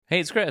Hey,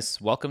 it's Chris.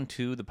 Welcome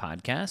to the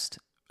podcast.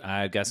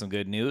 I've got some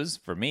good news,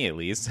 for me at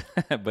least,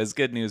 but it's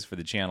good news for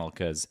the channel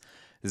because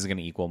this is going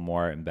to equal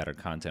more and better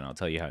content. I'll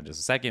tell you how in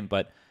just a second.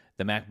 But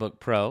the MacBook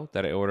Pro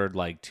that I ordered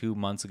like 2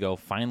 months ago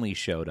finally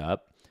showed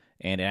up,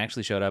 and it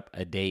actually showed up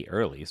a day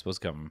early. It's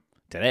supposed to come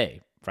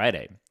today,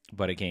 Friday,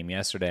 but it came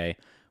yesterday,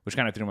 which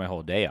kind of threw my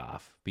whole day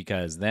off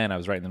because then I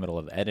was right in the middle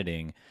of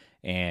editing,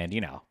 and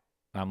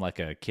I'm like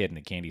a kid in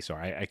a candy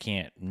store. I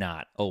can't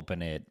not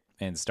open it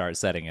and start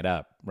setting it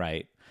up,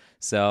 right?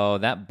 So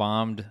that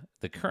bombed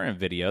the current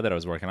video that I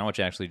was working on, which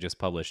I actually just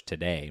published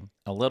today,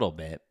 a little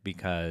bit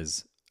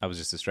because I was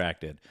just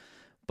distracted.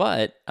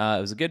 But it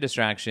was a good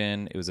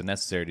distraction. It was a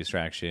necessary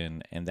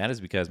distraction. And that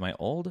is because my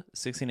old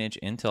 16-inch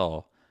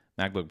Intel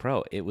MacBook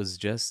Pro, it was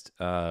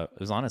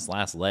on its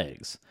last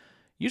legs.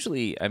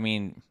 Usually,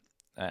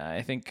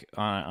 I think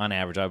on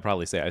average, I would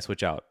probably say I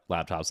switch out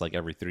laptops like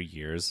every 3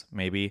 years,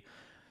 maybe.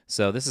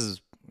 So this is,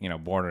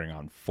 bordering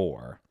on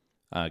 4.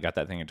 Got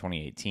that thing in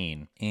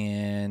 2018.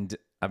 And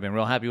I've been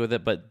real happy with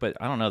it, but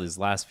I don't know, these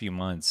last few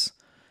months,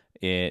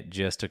 it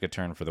just took a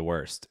turn for the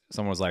worst.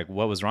 Someone was like,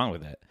 what was wrong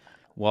with it?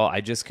 Well, I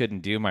just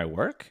couldn't do my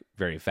work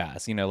very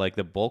fast. Like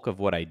the bulk of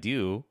what I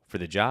do for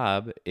the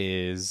job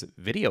is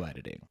video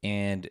editing.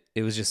 And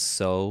it was just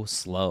so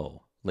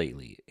slow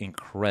lately,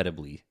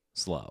 incredibly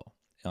slow,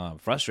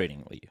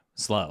 frustratingly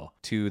slow,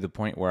 to the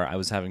point where I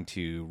was having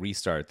to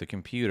restart the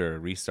computer,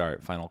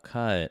 restart Final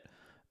Cut,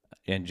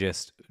 and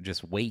just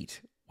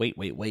wait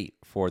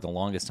for the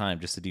longest time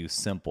just to do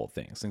simple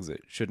things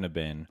that shouldn't have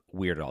been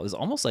weird at all. It was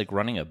almost like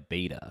running a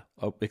beta,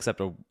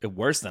 except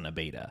worse than a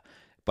beta.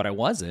 But I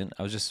wasn't.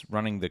 I was just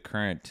running the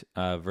current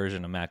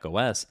version of Mac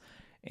OS,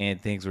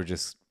 and things were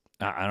just,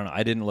 I don't know.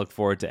 I didn't look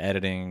forward to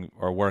editing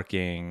or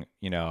working.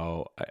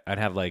 I'd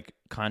have like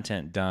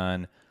content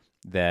done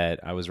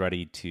that I was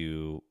ready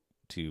to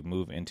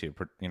move into,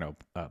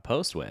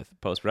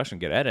 post-production,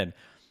 get edited.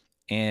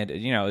 And,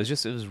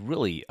 it was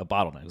really a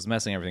bottleneck. It was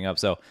messing everything up.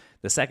 So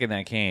the second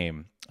that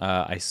came,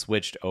 I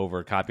switched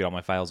over, copied all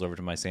my files over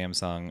to my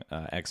Samsung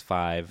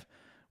X5,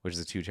 which is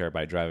a 2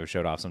 terabyte drive. I've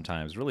showed off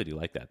sometimes. Really do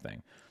like that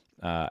thing.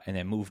 And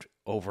then moved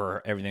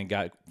over everything,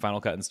 got Final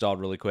Cut installed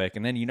really quick.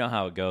 And then you know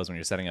how it goes when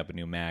you're setting up a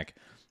new Mac.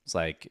 It's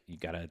like you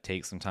got to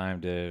take some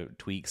time to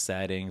tweak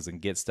settings and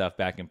get stuff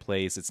back in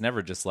place. It's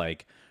never just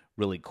like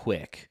really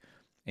quick.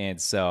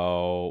 And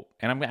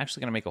I'm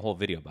actually going to make a whole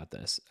video about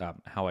this,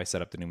 how I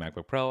set up the new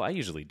MacBook Pro. I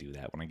usually do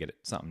that when I get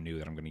something new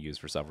that I'm going to use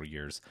for several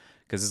years,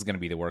 because this is going to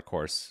be the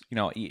workhorse,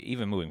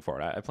 even moving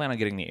forward. I plan on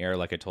getting the Air,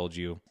 like I told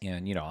you,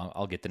 and,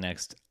 I'll get the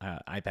next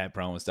iPad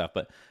Pro and stuff.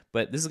 But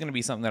this is going to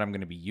be something that I'm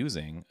going to be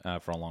using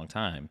for a long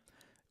time.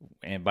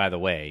 And by the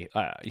way,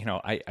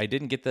 I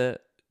didn't get the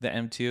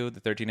M2,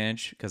 the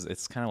 13-inch, because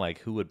it's kind of like,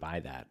 who would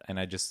buy that? And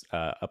I just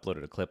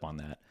uploaded a clip on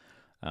that.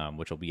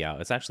 Which will be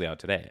out. It's actually out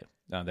today.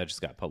 That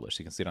just got published.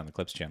 You can see it on the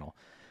Clips channel.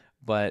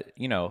 But,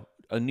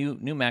 a new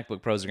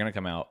MacBook Pros are going to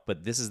come out,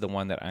 but this is the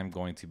one that I'm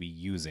going to be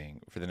using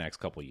for the next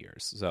couple of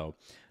years. So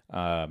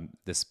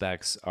the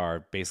specs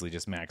are basically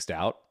just maxed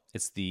out.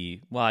 It's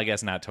I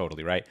guess not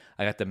totally, right?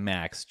 I got the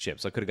Max chip,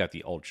 so I could have got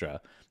the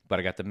Ultra, but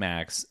I got the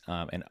Max.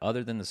 And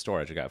other than the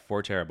storage, I got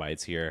 4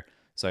 terabytes here,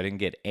 so I didn't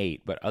get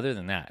 8. But other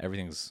than that,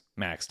 everything's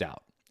maxed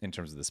out in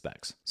terms of the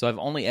specs. So I've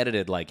only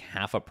edited like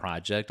half a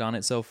project on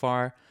it so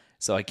far.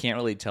 So I can't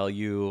really tell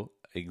you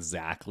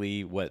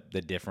exactly what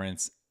the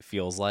difference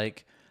feels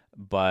like,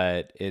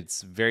 but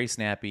it's very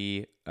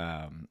snappy,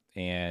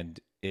 and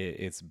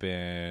it's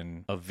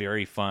been a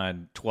very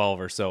fun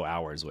 12 or so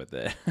hours with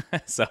it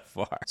so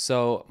far.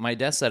 So my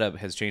desk setup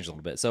has changed a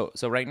little bit. So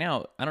right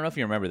now, I don't know if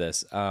you remember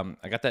this. I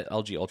got that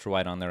LG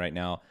Ultrawide on there right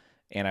now,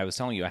 and I was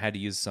telling you I had to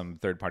use some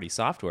third-party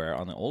software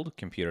on the old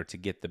computer to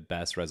get the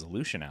best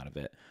resolution out of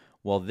it.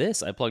 Well,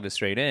 this, I plugged it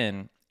straight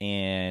in,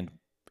 and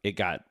it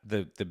got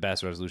the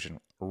best resolution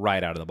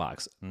right out of the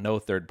box. No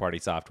third-party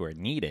software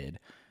needed.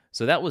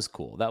 So that was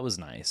cool. That was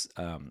nice.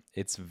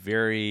 It's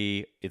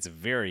very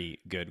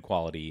good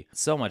quality.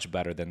 So much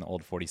better than the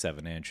old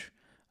 47-inch.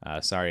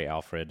 Sorry,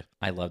 Alfred.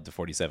 I love the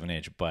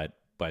 47-inch, but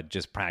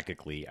just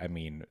practically,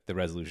 the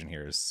resolution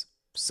here is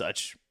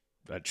such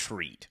a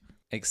treat.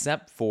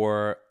 Except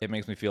for it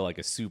makes me feel like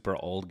a super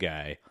old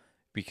guy,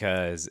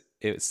 because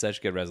it's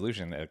such good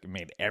resolution that it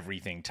made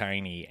everything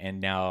tiny, and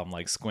now I'm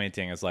like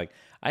squinting. It's like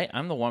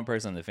I'm the one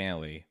person in the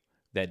family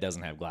that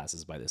doesn't have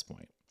glasses by this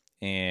point,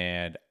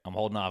 and I'm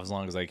holding off as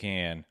long as I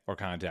can, or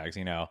contacts,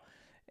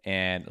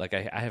 and like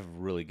I have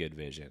really good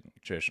vision.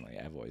 Traditionally,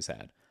 I've always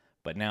had,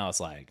 but now it's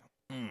like,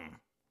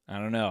 I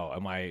don't know.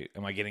 Am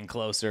I getting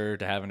closer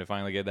to having to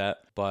finally get that?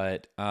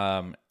 But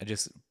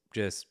just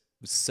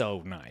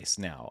so nice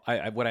now.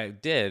 What I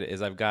did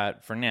is I've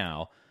got, for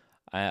now,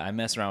 I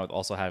mess around with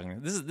also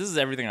having, this is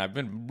everything. I've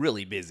been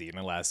really busy in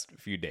the last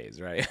few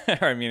days, right?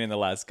 Or in the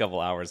last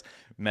couple hours,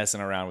 messing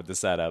around with the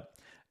setup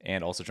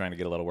and also trying to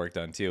get a little work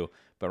done too.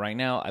 But right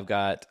now I've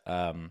got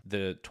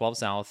the 12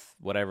 South,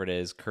 whatever it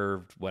is,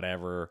 curved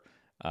whatever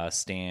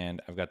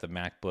stand. I've got the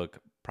MacBook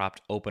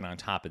propped open on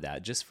top of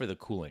that just for the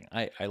cooling.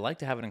 I like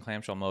to have it in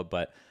clamshell mode,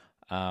 but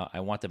I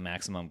want the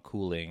maximum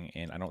cooling,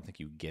 and I don't think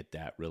you get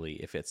that really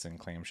if it's in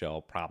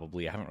clamshell,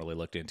 probably. I haven't really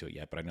looked into it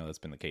yet, but I know that's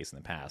been the case in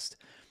the past.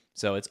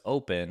 So it's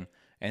open,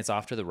 and it's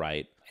off to the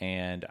right,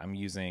 and I'm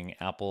using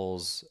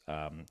Apple's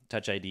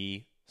Touch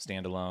ID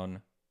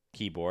standalone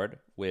keyboard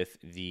with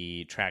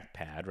the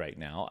trackpad right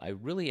now. I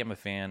really am a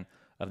fan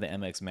of the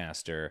MX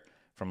Master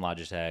from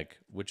Logitech,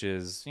 which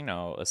is,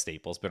 a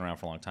staple. It's been around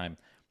for a long time.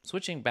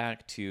 Switching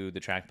back to the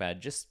trackpad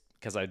just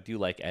because I do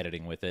like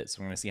editing with it,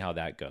 so we're going to see how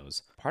that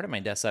goes. Part of my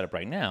desk setup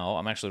right now,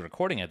 I'm actually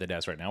recording at the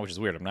desk right now, which is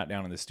weird. I'm not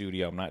down in the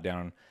studio. I'm not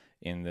down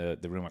in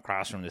the room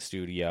across from the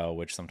studio,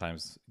 which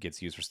sometimes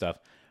gets used for stuff.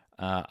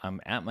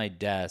 I'm at my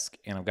desk,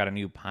 and I've got a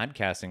new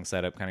podcasting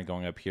setup kind of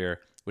going up here,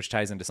 which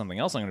ties into something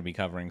else I'm going to be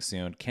covering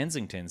soon.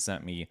 Kensington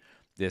sent me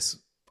this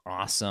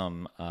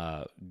awesome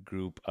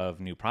group of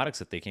new products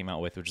that they came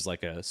out with, which is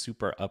like a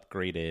super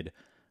upgraded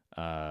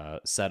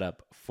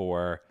setup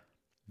for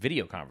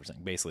video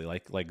conferencing, basically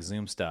like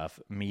Zoom stuff,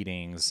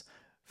 meetings,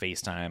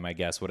 FaceTime, I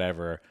guess,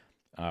 whatever,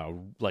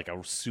 like a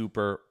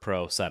super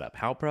pro setup.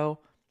 How pro?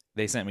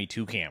 They sent me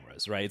 2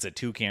 cameras, right? It's a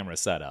 2-camera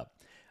setup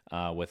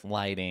with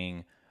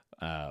lighting,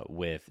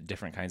 with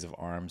different kinds of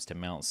arms to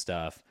mount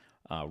stuff.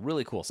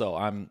 Really cool. So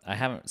I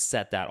haven't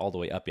set that all the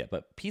way up yet,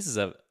 but pieces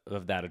of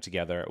that are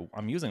together.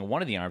 I'm using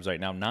one of the arms right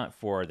now, not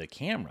for the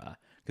camera,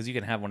 because you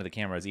can have one of the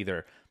cameras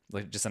either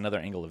like just another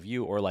angle of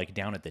view or like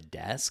down at the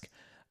desk.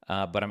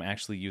 But I'm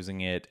actually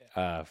using it.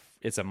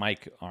 It's a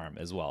mic arm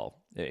as well.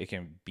 It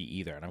can be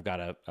either. And I've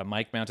got a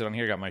mic mounted on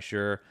here. Got my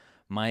Shure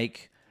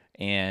mic,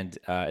 and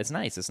it's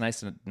nice. It's nice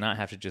to not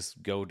have to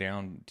just go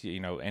down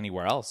to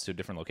anywhere else to a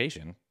different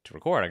location to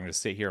record. I can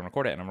just sit here and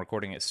record it, and I'm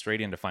recording it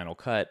straight into Final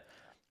Cut.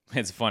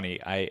 It's funny.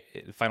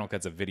 Final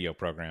Cut's a video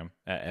program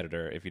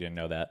editor, if you didn't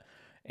know that.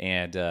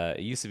 And it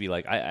used to be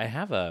like I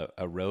have a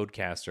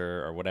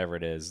Rodecaster or whatever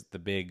it is, the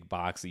big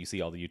box that you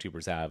see all the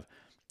YouTubers have,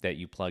 that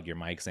you plug your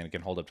mics in. It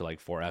can hold up to like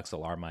 4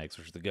 XLR mics,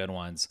 which are the good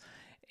ones.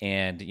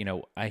 And,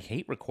 I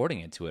hate recording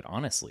into it,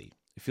 honestly.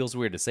 It feels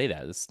weird to say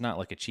that. It's not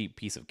like a cheap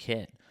piece of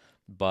kit,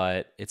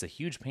 but it's a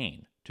huge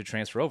pain to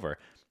transfer over.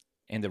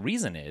 And the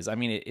reason is,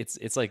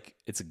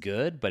 it's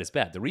good, but it's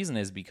bad. The reason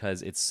is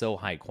because it's so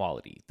high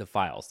quality. The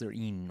files, they're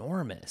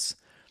enormous.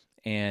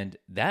 And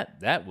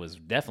that was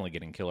definitely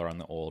getting killer on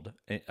the old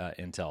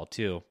Intel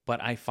too.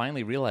 But I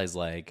finally realized,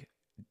 like,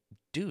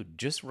 dude,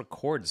 just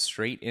record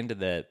straight into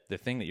the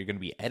thing that you're going to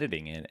be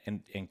editing in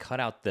and cut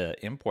out the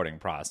importing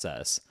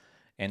process.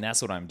 And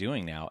that's what I'm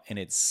doing now. And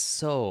it's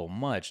so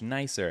much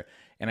nicer.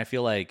 And I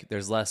feel like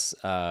there's less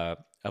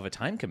of a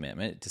time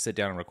commitment to sit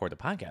down and record the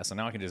podcast. So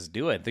now I can just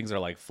do it. Things are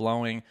like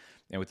flowing.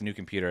 And with the new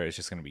computer, it's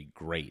just going to be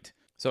great.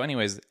 So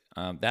anyways,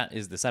 that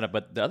is the setup.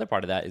 But the other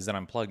part of that is that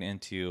I'm plugged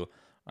into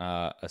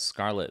a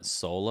Scarlett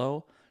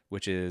Solo,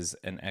 which is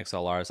an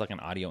XLR. It's like an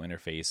audio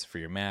interface for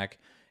your Mac.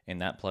 And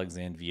that plugs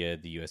in via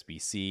the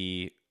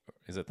USB-C.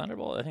 Is it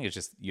Thunderbolt? I think it's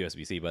just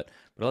USB-C, but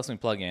it lets me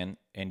plug in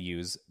and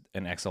use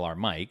an XLR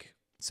mic.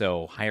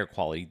 So higher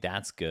quality,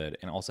 that's good.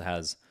 And it also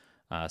has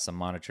some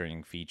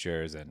monitoring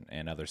features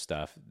and other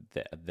stuff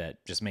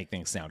that just make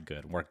things sound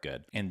good, work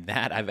good. And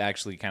that I've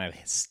actually kind of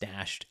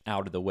stashed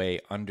out of the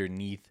way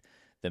underneath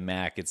the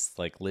Mac. It's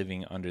like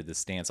living under the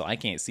stand. So I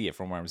can't see it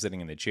from where I'm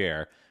sitting in the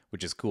chair,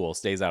 which is cool.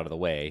 Stays out of the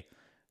way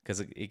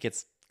because it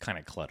gets kind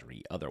of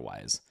cluttery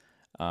otherwise.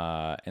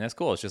 And that's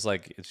cool. It's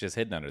just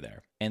hidden under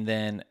there. And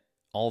then,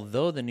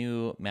 although the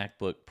new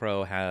MacBook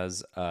Pro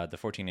has the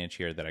 14-inch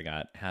here that I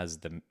got has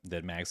the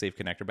MagSafe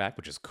connector back,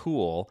 which is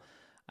cool,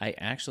 I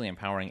actually am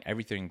powering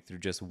everything through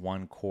just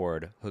one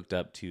cord hooked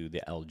up to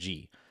the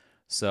LG.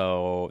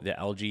 So the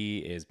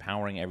LG is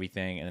powering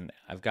everything, and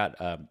I've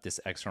got this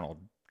external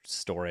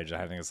storage.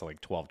 I think it's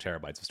like 12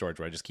 terabytes of storage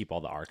where I just keep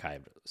all the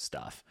archived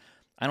stuff.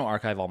 I don't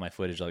archive all my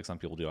footage like some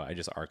people do. I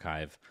just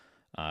archive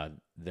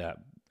the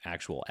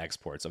actual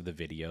exports of the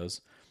videos,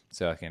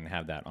 so I can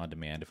have that on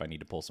demand if I need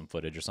to pull some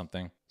footage or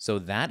something. So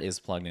that is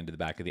plugged into the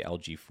back of the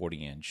LG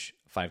 40-inch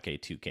 5K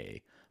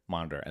 2K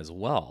monitor as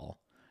well.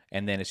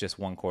 And then it's just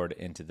one cord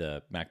into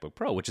the MacBook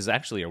Pro, which is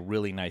actually a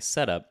really nice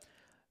setup.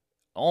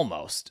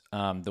 Almost.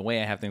 The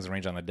way I have things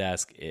arranged on the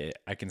desk,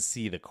 I can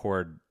see the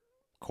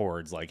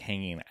cords like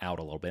hanging out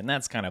a little bit, and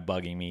that's kind of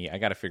bugging me. I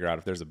got to figure out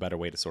if there's a better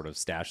way to sort of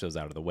stash those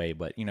out of the way.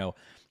 But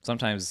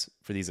sometimes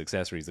for these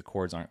accessories, the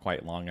cords aren't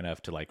quite long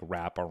enough to like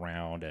wrap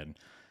around and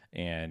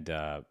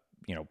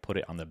put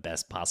it on the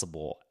best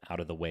possible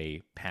out of the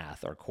way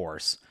path or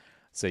course,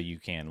 so you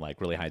can like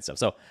really hide stuff.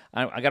 So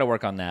I got to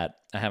work on that.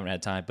 I haven't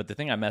had time. But the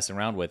thing I messed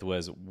around with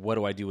was, what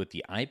do I do with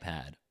the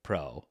iPad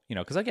Pro?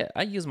 Because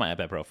I use my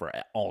iPad Pro for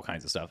all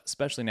kinds of stuff,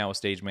 especially now with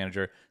Stage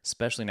Manager,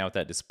 especially now with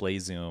that display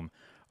zoom,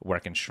 where I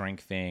can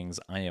shrink things.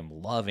 I am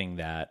loving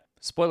that.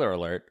 Spoiler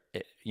alert,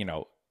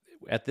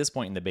 at this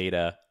point in the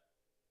beta,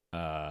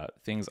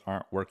 things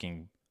aren't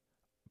working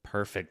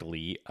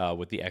perfectly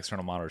with the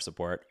external monitor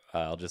support.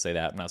 I'll just say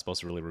that. I'm not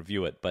supposed to really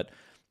review it, but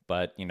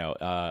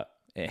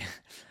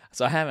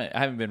so I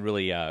haven't been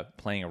really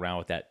playing around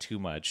with that too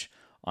much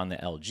on the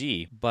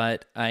LG,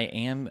 but I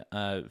am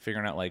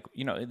figuring out like,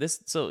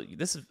 this. So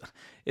this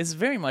is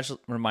very much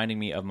reminding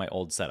me of my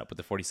old setup with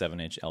the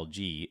 47-inch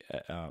LG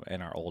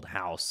in our old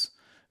house,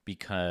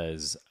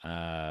 because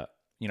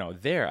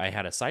there I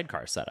had a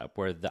sidecar setup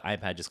where the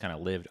iPad just kind of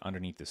lived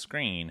underneath the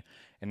screen,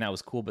 and that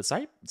was cool. But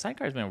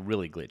sidecar has been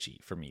really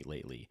glitchy for me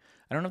lately.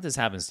 I don't know if this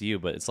happens to you,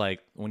 but it's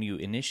like when you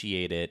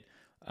initiate it,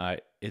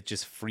 it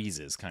just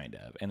freezes kind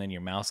of, and then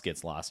your mouse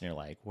gets lost, and you're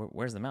like,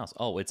 where's the mouse?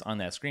 Oh, it's on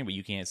that screen, but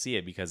you can't see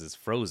it because it's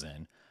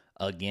frozen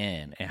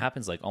again. It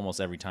happens like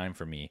almost every time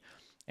for me.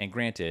 And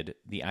granted,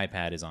 the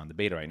iPad is on the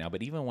beta right now,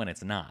 but even when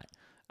it's not,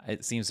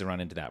 it seems to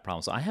run into that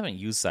problem. So I haven't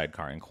used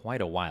Sidecar in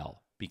quite a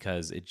while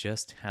because it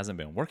just hasn't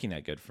been working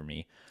that good for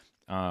me.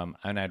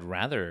 And I'd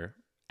rather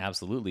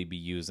absolutely be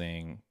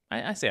using,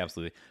 I say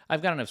absolutely,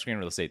 I've got enough screen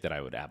real estate that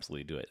I would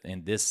absolutely do it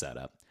in this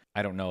setup.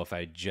 I don't know if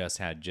I just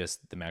had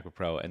just the MacBook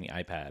Pro and the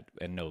iPad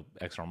and no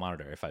external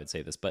monitor, if I would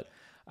say this, but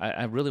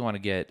I really want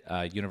to get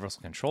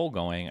universal control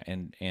going.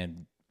 And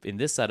in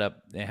this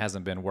setup, it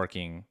hasn't been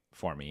working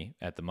for me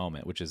at the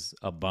moment, which is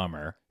a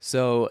bummer.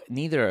 So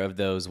neither of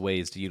those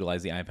ways to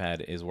utilize the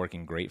iPad is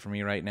working great for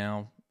me right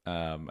now.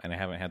 And I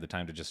haven't had the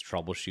time to just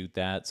troubleshoot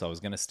that. So I was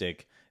going to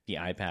stick the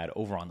iPad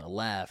over on the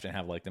left and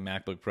have like the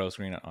MacBook Pro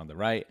screen on the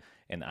right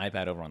and the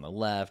iPad over on the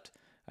left.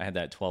 I had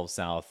that 12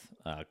 South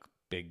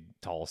big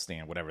tall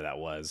stand, whatever that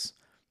was,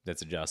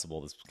 that's adjustable.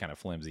 That's kind of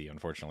flimsy,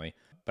 unfortunately.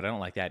 But I don't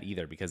like that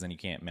either, because then you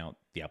can't mount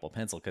the Apple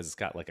Pencil because it's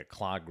got like a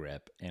claw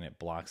grip and it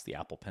blocks the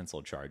Apple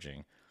Pencil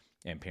charging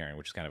and pairing,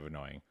 which is kind of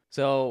annoying.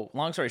 So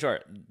long story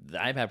short, the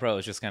iPad Pro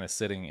is just kind of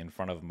sitting in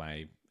front of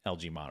my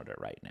LG monitor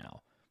right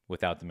now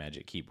without the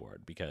Magic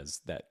Keyboard,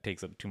 because that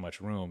takes up too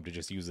much room to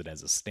just use it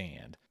as a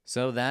stand.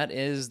 So that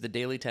is the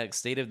Daily Tech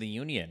State of the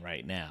Union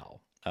right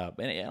now.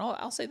 And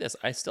I'll say this,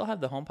 I still have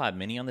the HomePod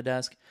Mini on the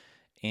desk,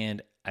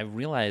 and I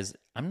realize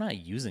I'm not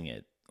using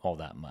it all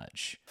that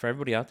much. For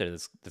everybody out there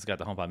that's got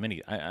the HomePod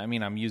Mini, I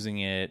mean, I'm using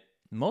it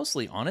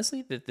mostly,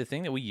 honestly, the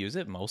thing that we use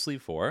it mostly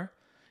for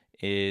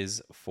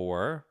is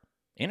for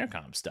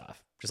intercom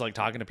stuff. Just like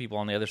talking to people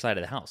on the other side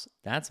of the house.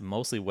 That's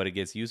mostly what it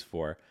gets used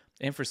for.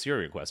 And for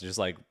Siri requests, just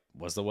like,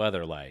 what's the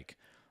weather like?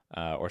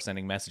 Or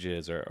sending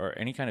messages or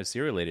any kind of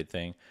Siri related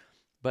thing.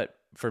 But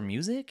for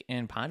music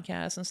and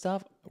podcasts and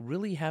stuff,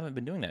 really haven't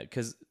been doing that,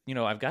 because,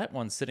 I've got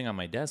one sitting on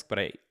my desk, but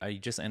I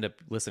just end up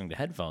listening to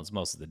headphones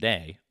most of the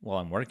day while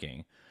I'm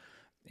working.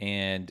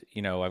 And,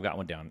 I've got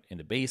one down in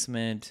the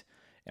basement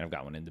and I've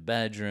got one in the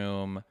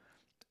bedroom.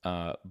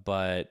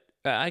 But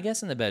I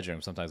guess in the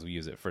bedroom, sometimes we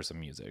use it for some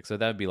music. So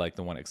that would be like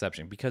the one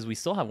exception, because we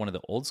still have one of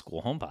the old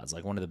school HomePods,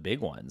 like one of the big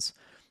ones.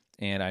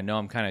 And I know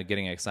I'm kind of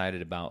getting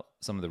excited about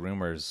some of the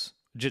rumors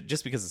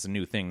just because it's a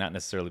new thing, not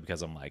necessarily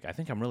because I'm like, I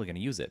think I'm really going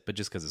to use it, but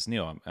just because it's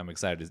new, I'm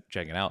excited to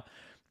check it out.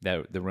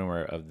 That the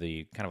rumor of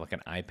the kind of like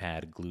an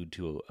iPad glued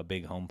to a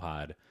big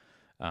HomePod,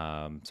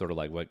 sort of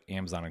like what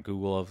Amazon and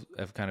Google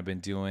have kind of been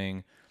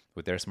doing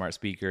with their smart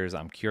speakers.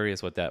 I'm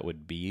curious what that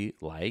would be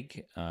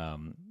like.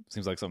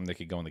 Seems like something that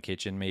could go in the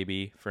kitchen,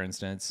 maybe, for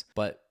instance.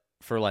 But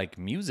for like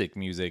music,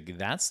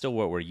 that's still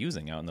what we're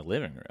using out in the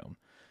living room.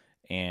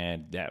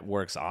 And that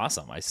works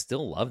awesome. I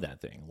still love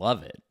that thing.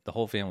 Love it. The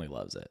whole family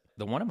loves it.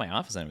 The one in my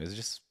office, anyway, is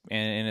just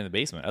and in the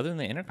basement. Other than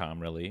the intercom,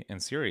 really,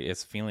 and Siri,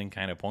 it's feeling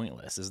kind of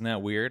pointless. Isn't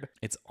that weird?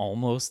 It's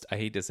almost, I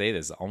hate to say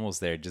this,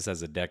 almost there just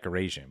as a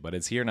decoration, but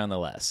it's here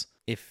nonetheless.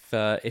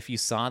 If you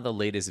saw the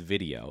latest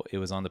video, it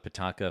was on the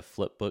Pitaka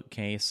Flipbook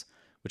case,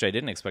 which I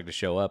didn't expect to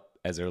show up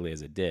as early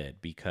as it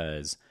did,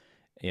 because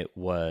it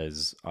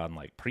was on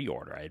like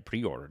pre-order. I had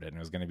pre-ordered it, and it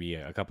was going to be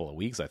a couple of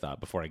weeks, I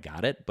thought, before I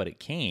got it. But it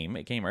came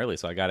early,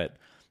 so I got it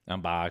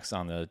unboxed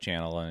on the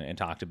channel and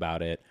talked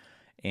about it.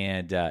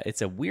 And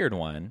it's a weird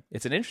one.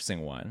 It's an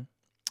interesting one.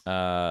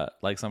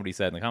 Like somebody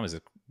said in the comments,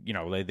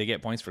 they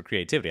get points for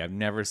creativity. I've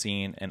never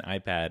seen an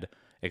iPad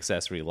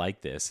accessory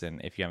like this,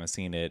 and if you haven't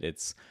seen it,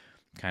 it's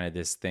kind of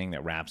this thing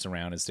that wraps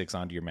around and sticks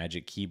onto your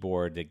Magic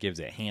Keyboard that gives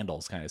it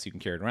handles kind of so you can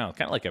carry it around.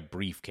 Kind of like a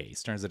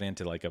briefcase. Turns it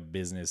into like a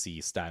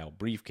businessy style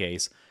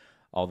briefcase.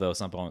 Although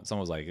someone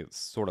was like, it's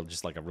sort of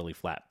just like a really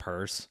flat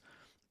purse.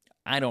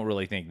 I don't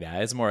really think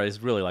that. It's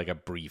really like a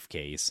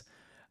briefcase.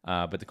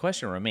 But the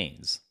question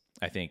remains,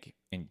 I think,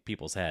 in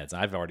people's heads.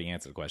 I've already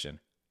answered the question.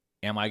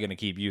 Am I going to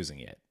keep using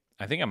it?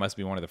 I think I must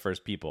be one of the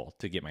first people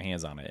to get my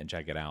hands on it and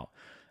check it out.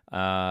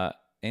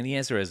 And the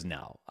answer is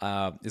no.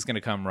 It's going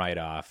to come right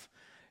off,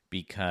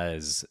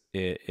 because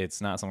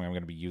it's not something I'm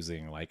going to be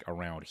using like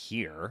around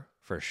here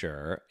for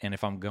sure. And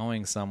if I'm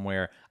going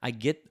somewhere, I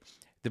get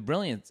the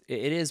brilliance.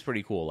 It is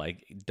pretty cool.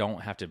 Like,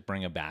 don't have to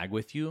bring a bag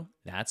with you.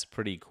 That's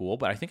pretty cool.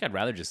 But I think I'd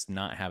rather just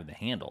not have the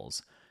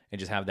handles and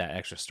just have that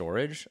extra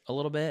storage a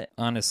little bit.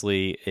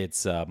 Honestly,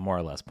 it's more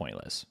or less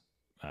pointless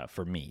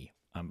for me.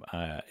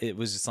 It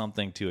was just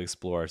something to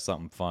explore,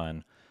 something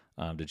fun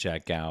to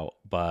check out.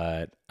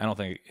 But I don't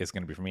think it's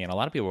going to be for me. And a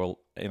lot of people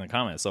in the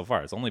comments so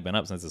far, it's only been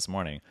up since this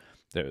morning.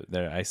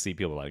 I see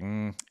people like,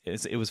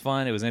 it was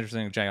fun, it was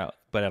interesting to check out,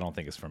 but I don't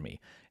think it's for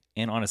me.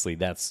 And honestly,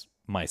 that's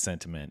my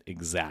sentiment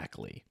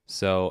exactly.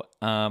 So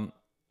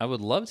I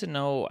would love to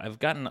know. I've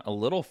gotten a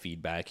little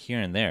feedback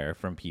here and there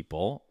from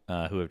people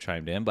who have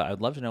chimed in, but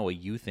I'd love to know what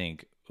you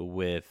think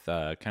with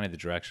kind of the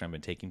direction I've been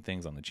taking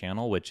things on the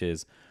channel, which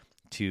is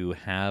to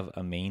have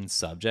a main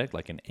subject,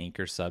 like an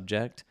anchor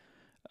subject,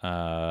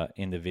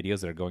 in the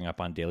videos that are going up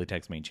on Daily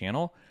Tech's main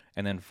channel,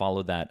 and then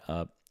follow that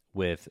up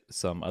with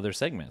some other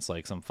segments,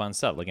 like some fun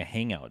stuff, like a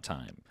hangout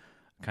time,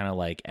 kind of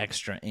like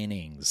extra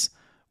innings,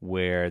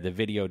 where the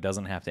video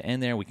doesn't have to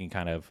end there. We can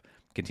kind of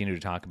continue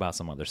to talk about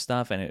some other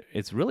stuff, and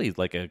it's really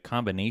like a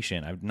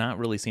combination. I've not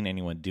really seen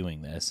anyone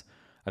doing this.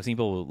 I've seen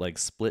people like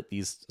split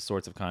these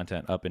sorts of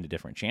content up into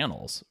different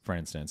channels, for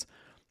instance,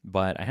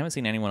 but I haven't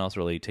seen anyone else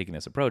really taking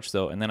this approach.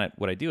 So, and then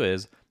what I do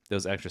is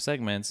those extra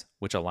segments,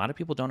 which a lot of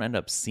people don't end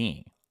up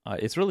seeing.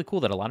 It's really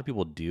cool that a lot of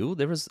people do.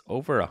 There was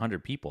over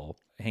 100 people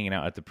hanging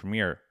out at the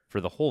premiere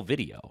for the whole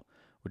video,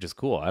 which is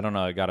cool. I don't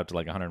know, I got up to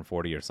like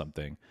 140 or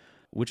something,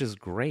 which is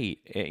great.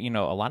 You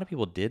know, a lot of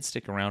people did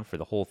stick around for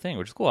the whole thing,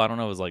 which is cool. I don't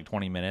know, it was like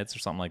 20 minutes or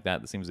something like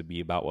that. That seems to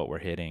be about what we're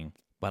hitting.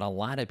 But a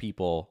lot of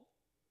people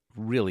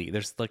really,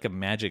 there's like a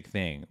magic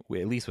thing,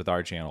 at least with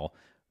our channel,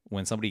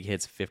 when somebody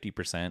hits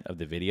 50% of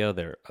the video,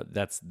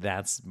 that's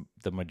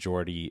the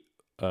majority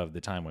of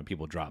the time when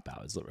people drop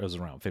out. It was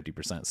around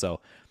 50%.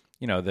 So,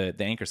 you know, the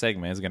anchor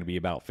segment is going to be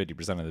about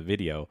 50% of the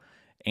video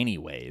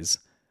anyways.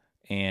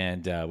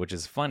 And which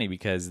is funny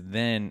because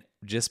then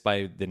just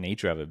by the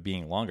nature of it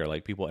being longer,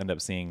 like people end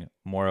up seeing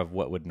more of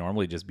what would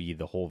normally just be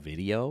the whole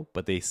video,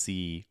 but they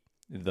see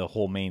the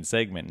whole main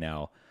segment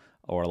now,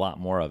 or a lot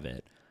more of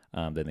it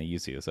than they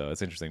used to. So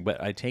it's interesting.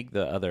 But I take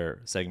the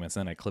other segments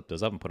and I clip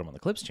those up and put them on the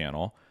Clips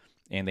channel,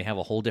 and they have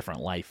a whole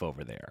different life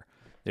over there.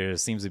 There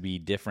seems to be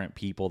different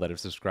people that have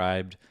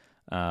subscribed,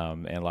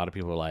 and a lot of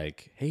people are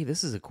like, hey,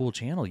 this is a cool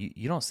channel.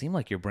 You don't seem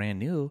like you're brand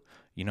new.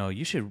 You know,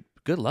 you should,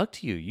 good luck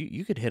to you.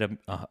 You could hit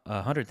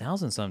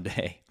 100,000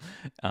 someday,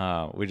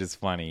 which is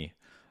funny.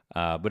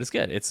 But it's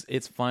good.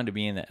 It's fun to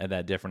be in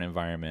that different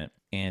environment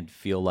and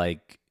feel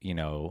like, you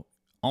know,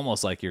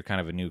 almost like you're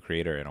kind of a new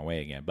creator in a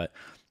way again. But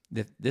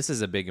this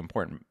is a big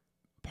important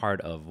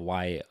part of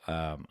why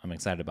I'm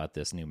excited about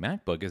this new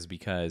MacBook, is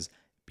because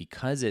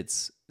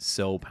it's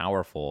so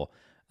powerful.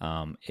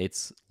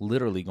 It's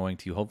literally going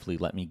to hopefully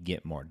let me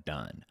get more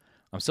done.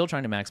 I'm still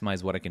trying to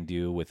maximize what I can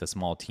do with a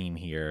small team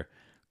here,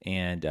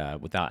 and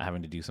without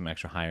having to do some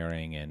extra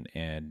hiring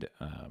and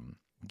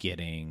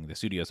getting the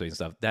studio space and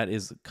stuff. That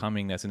is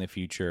coming. That's in the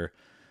future.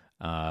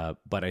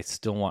 But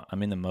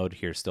I'm in the mode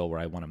here still where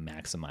I want to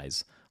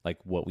maximize like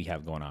what we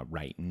have going on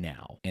right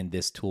now. And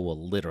this tool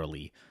will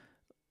literally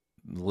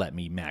let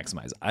me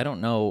maximize. I don't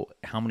know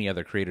how many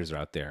other creators are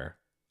out there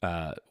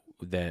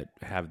that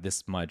have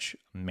this much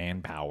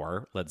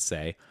manpower, let's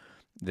say,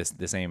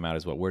 the same amount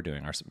as what we're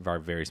doing, our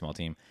very small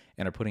team,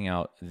 and are putting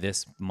out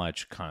this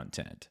much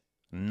content.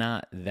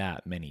 Not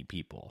that many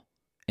people,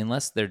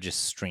 unless they're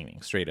just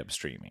streaming, straight up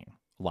streaming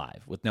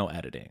live with no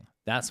editing.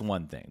 That's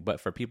one thing.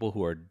 But for people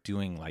who are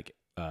doing like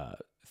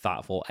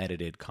thoughtful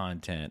edited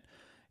content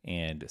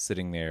and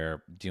sitting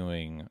there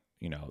doing,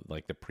 you know,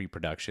 like the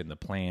pre-production, the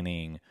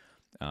planning,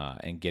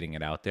 and getting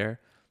it out there,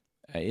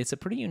 it's a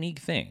pretty unique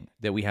thing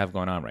that we have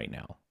going on right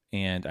now.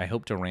 And I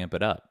hope to ramp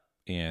it up.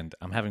 And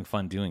I'm having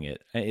fun doing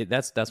it.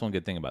 That's one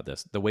good thing about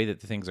this. The way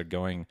that the things are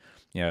going,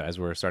 you know, as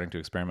we're starting to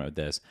experiment with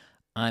this,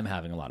 I'm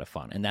having a lot of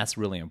fun. And that's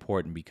really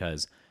important,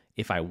 because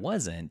if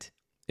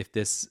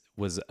this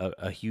was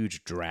a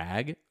huge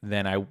drag,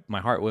 then my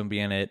heart wouldn't be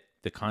in it,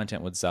 the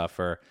content would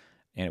suffer,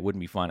 and it wouldn't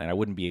be fun, and I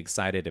wouldn't be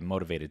excited and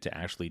motivated to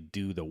actually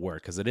do the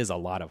work, because it is a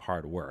lot of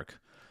hard work.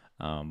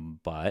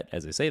 But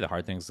as I say, the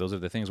hard things, those are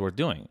the things worth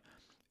doing.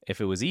 If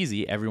it was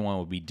easy, everyone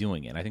would be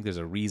doing it. I think there's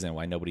a reason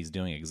why nobody's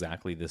doing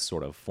exactly this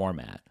sort of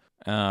format.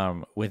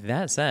 With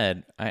that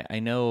said,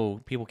 I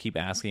know people keep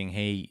asking,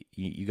 hey,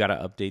 you got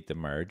to update the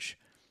merch,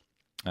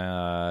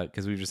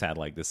 because we've just had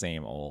like the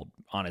same old,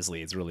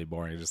 honestly, it's really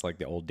boring. It's just like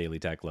the old Daily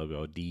Tech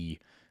logo, D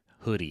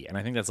hoodie. And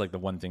I think that's like the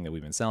one thing that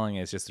we've been selling,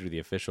 is just through the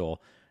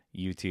official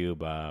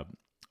YouTube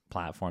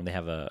platform. They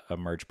have a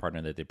merch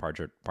partner that they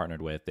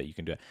partnered with that you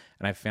can do it.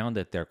 And I found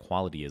that their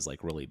quality is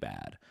like really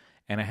bad.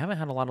 And I haven't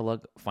had a lot of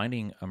luck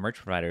finding a merch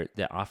provider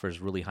that offers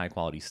really high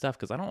quality stuff,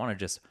 because I don't want to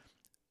just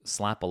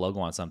slap a logo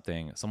on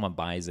something, someone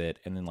buys it,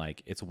 and then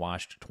like it's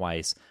washed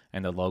twice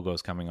and the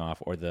logo's coming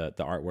off, or the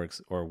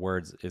artworks or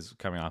words is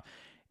coming off,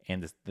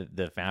 and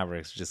the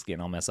fabric's just getting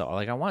all messed up.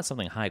 Like, I want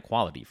something high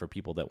quality for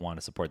people that want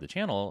to support the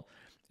channel.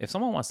 If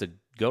someone wants to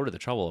go to the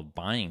trouble of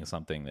buying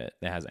something that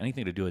has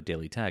anything to do with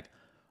Daily Tech,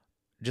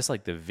 just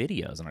like the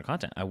videos and our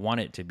content, I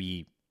want it to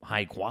be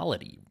high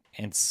quality.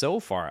 And so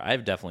far,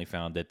 I've definitely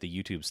found that the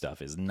YouTube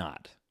stuff is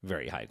not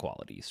very high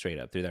quality straight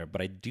up through there.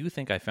 But I do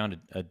think I found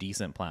a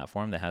decent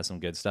platform that has some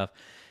good stuff.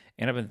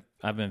 And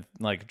I've been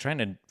like trying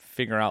to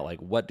figure out like,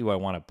 what do I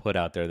want to put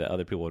out there that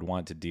other people would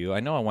want to do? I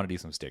know I want to do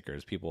some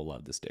stickers. People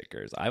love the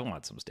stickers. I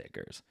want some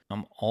stickers.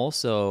 I'm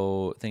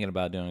also thinking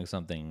about doing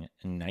something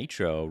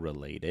Nitro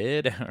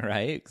related,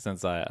 right?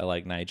 Since I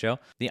like Nitro.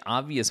 The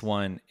obvious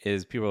one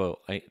is people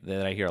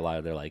that I hear a lot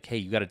of, they're like, hey,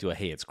 you got to do a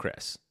Hey, It's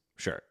Chris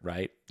shirt,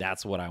 right?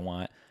 That's what I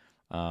want.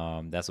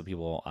 That's what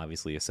people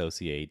obviously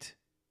associate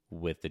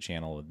with the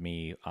channel with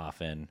me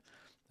often,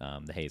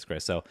 the Hayes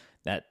Chris. So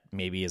that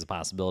maybe is a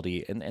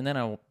possibility. And then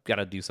I've got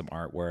to do some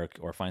artwork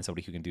or find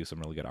somebody who can do some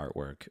really good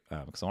artwork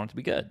because I want it to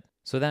be good.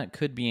 So that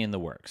could be in the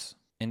works.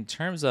 In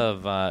terms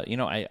of,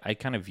 I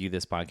kind of view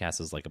this podcast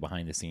as like a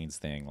behind the scenes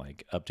thing,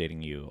 like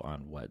updating you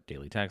on what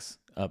Daily Tech's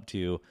up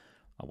to,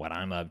 what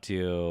I'm up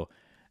to,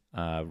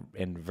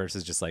 and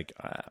versus just like,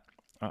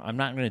 I'm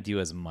not going to do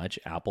as much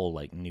Apple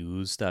like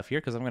news stuff here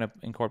because I'm going to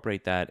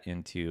incorporate that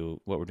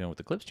into what we're doing with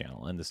the Clips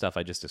channel and the stuff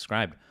I just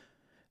described.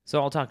 So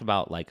I'll talk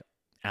about like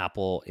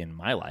Apple in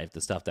my life,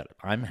 the stuff that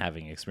I'm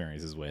having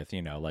experiences with,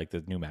 like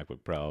the new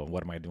MacBook Pro,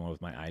 what am I doing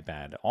with my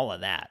iPad, all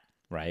of that,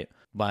 right?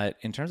 But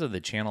in terms of the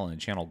channel and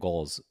channel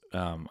goals,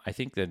 I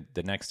think that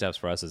the next steps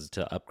for us is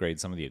to upgrade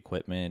some of the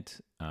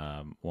equipment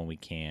when we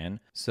can.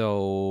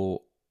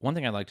 So one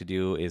thing I'd like to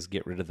do is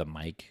get rid of the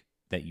mic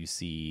that you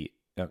see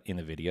in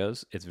the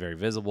videos. It's very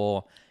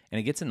visible and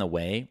it gets in the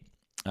way.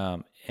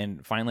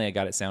 And finally, I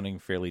got it sounding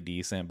fairly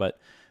decent, but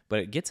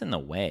it gets in the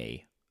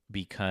way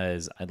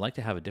because I'd like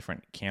to have a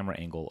different camera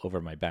angle over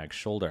my back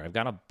shoulder. I've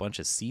got a bunch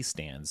of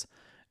C-stands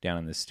down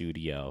in the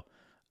studio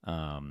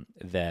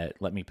that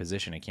let me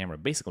position a camera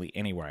basically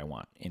anywhere I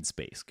want in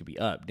space. Could be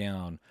up,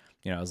 down,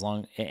 as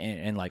long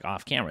and like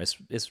off camera.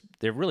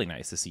 They're really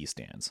nice, the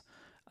C-stands.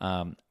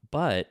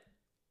 But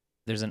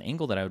there's an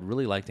angle that I would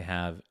really like to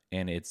have,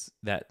 and it's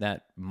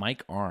that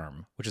mic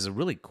arm, which is a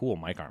really cool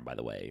mic arm, by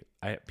the way.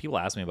 People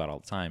ask me about it all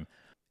the time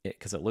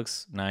because it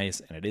looks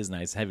nice and it is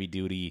nice, heavy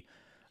duty.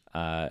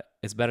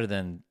 It's better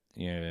than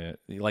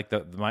like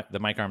the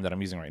mic arm that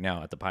I'm using right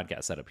now at the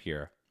podcast setup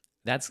here.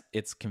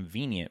 It's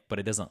convenient, but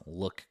it doesn't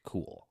look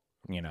cool,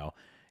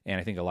 And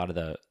I think a lot of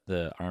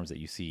the arms that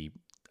you see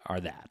are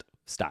that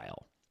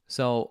style.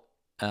 So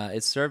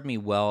it served me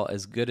well,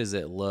 as good as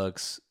it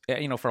looks.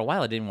 For a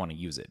while I didn't want to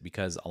use it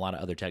because a lot of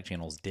other tech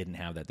channels didn't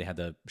have that. They had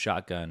the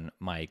shotgun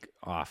mic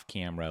off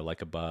camera,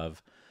 like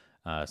above.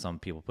 Some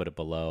people put it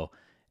below.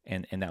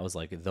 And that was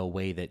like the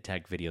way that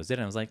tech videos did.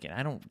 And I was like,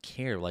 I don't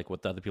care like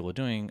what the other people are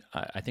doing.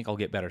 I think I'll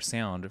get better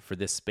sound for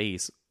this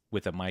space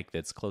with a mic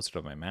that's closer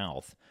to my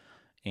mouth.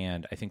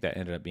 And I think that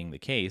ended up being the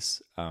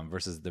case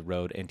versus the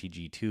Rode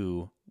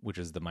NTG2, which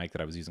is the mic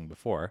that I was using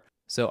before.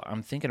 So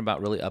I'm thinking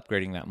about really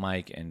upgrading that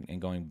mic and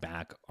going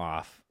back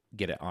off,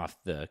 get it off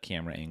the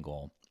camera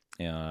angle.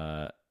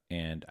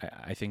 And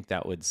I think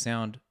that would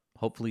sound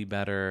hopefully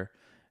better.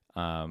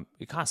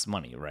 It costs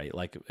money, right?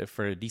 Like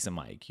for a decent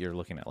mic, you're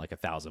looking at like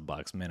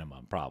 $1,000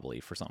 minimum, probably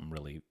for something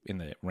really in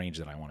the range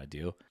that I want to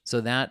do.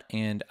 So that,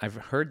 and I've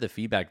heard the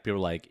feedback. People are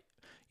like,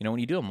 when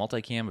you do a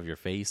multicam of your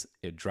face,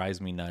 it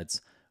drives me nuts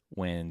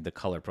when the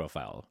color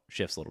profile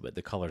shifts a little bit.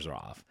 The colors are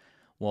off.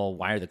 Well,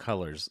 why are the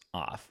colors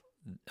off?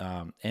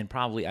 And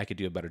probably I could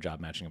do a better job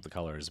matching up the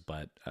colors,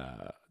 but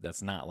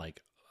that's not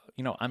like,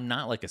 I'm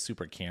not like a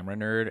super camera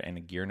nerd and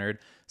a gear nerd.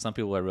 Some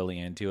people are really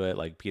into it,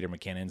 like Peter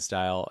McKinnon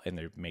style, and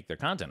they make their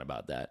content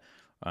about that.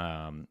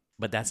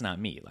 But that's not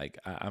me. Like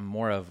I'm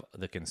more of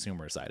the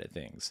consumer side of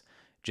things,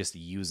 just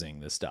using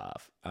the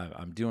stuff.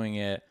 I'm doing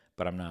it,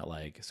 but I'm not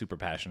like super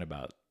passionate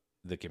about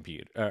the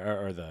computer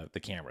or the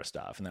camera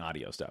stuff and the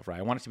audio stuff, right?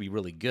 I want it to be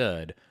really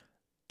good,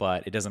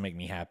 but it doesn't make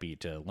me happy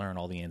to learn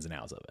all the ins and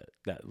outs of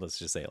it. Let's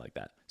just say it like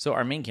that. So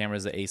our main camera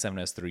is the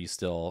A7S III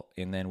still,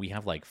 and then we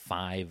have like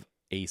 5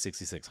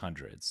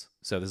 A6600s.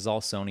 So this is all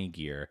Sony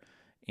gear,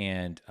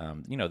 and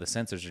the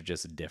sensors are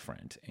just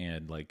different,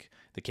 and like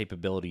the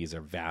capabilities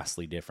are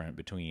vastly different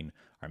between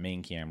our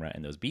main camera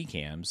and those B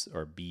cams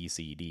or B,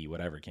 C, D,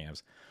 whatever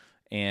cams.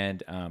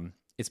 And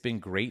it's been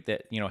great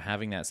that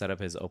having that setup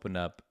has opened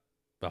up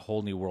a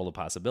whole new world of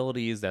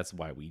possibilities. That's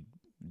why we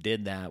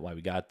did that, why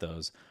we got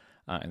those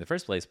in the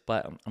first place.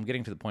 But I'm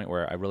getting to the point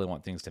where I really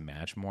want things to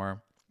match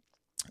more.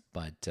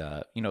 But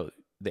the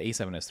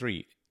A7S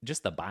III,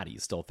 just the body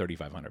is still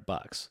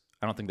 $3,500.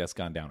 I don't think that's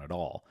gone down at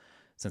all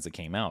since it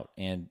came out.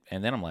 And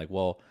then I'm like,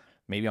 well,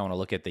 maybe I want to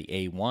look at the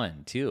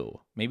A1 too.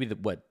 Maybe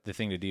the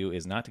thing to do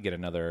is not to get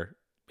another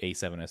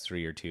A7S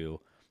III or 2,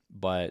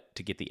 but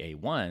to get the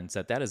A1,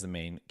 set that as the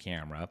main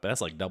camera. But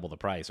that's like double the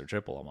price or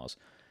triple almost.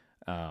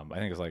 I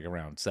think it's like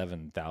around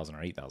 $7,000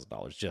 or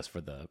 $8,000 just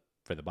for the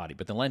body.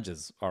 But the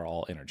lenses are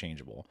all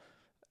interchangeable.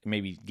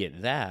 Maybe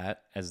get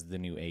that as the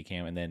new A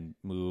cam and then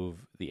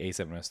move the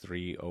A7S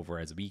III over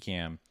as a B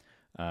cam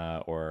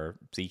or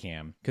C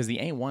cam, because the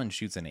A1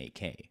 shoots in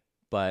 8K.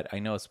 But I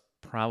know it's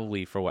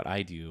probably for what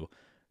I do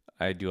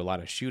a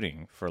lot of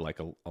shooting for like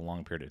a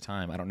long period of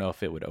time. I don't know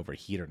if it would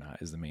overheat or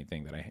not is the main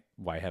thing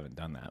why I haven't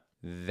done that.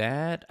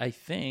 That I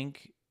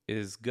think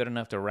is good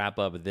enough to wrap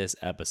up this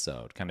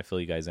episode, kind of fill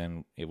you guys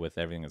in with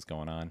everything that's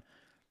going on.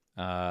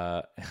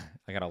 I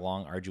got a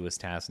long, arduous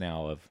task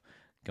now of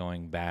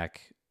going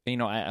back.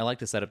 I like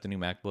to set up the new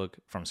MacBook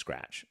from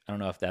scratch. I don't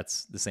know if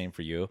that's the same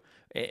for you.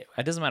 It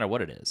doesn't matter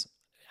what it is.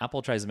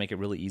 Apple tries to make it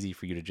really easy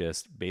for you to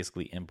just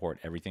basically import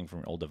everything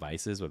from old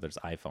devices, whether it's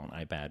iPhone,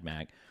 iPad,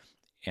 Mac,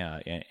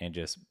 and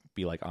just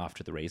be like off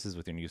to the races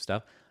with your new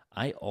stuff.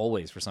 I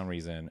always, for some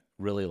reason,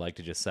 really like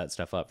to just set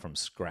stuff up from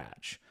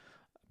scratch,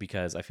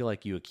 because I feel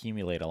like you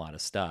accumulate a lot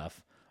of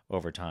stuff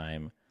over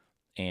time,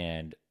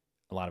 and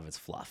a lot of it's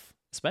fluff,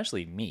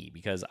 especially me,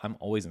 because I'm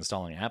always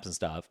installing apps and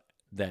stuff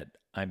that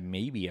I'm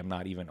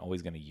not even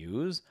always going to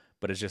use,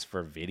 but it's just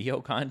for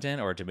video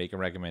content or to make a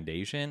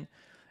recommendation.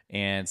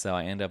 And so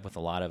I end up with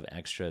a lot of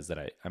extras that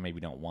I maybe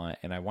don't want.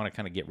 And I want to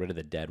kind of get rid of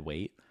the dead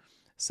weight.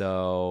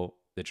 So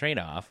the trade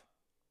off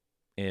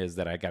is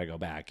that I got to go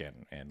back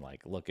and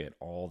like look at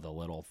all the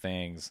little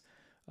things,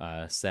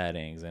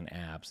 settings and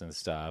apps and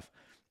stuff,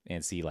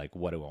 and see like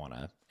what do I want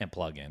to, and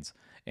plugins,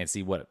 and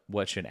see what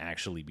should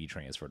actually be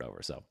transferred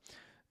over. So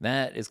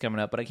that is coming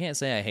up, but I can't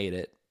say I hate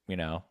it. You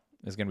know,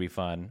 it's going to be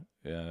fun.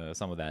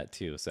 Some of that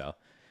too. So,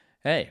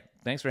 hey,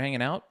 thanks for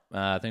hanging out.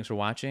 Thanks for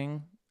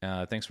watching.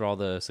 Thanks for all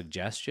the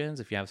suggestions.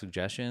 If you have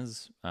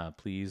suggestions,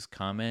 please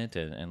comment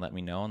and let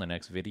me know in the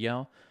next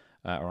video,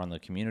 or on the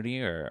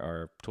community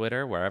or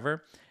Twitter,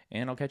 wherever.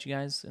 And I'll catch you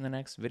guys in the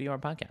next video or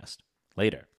podcast. Later.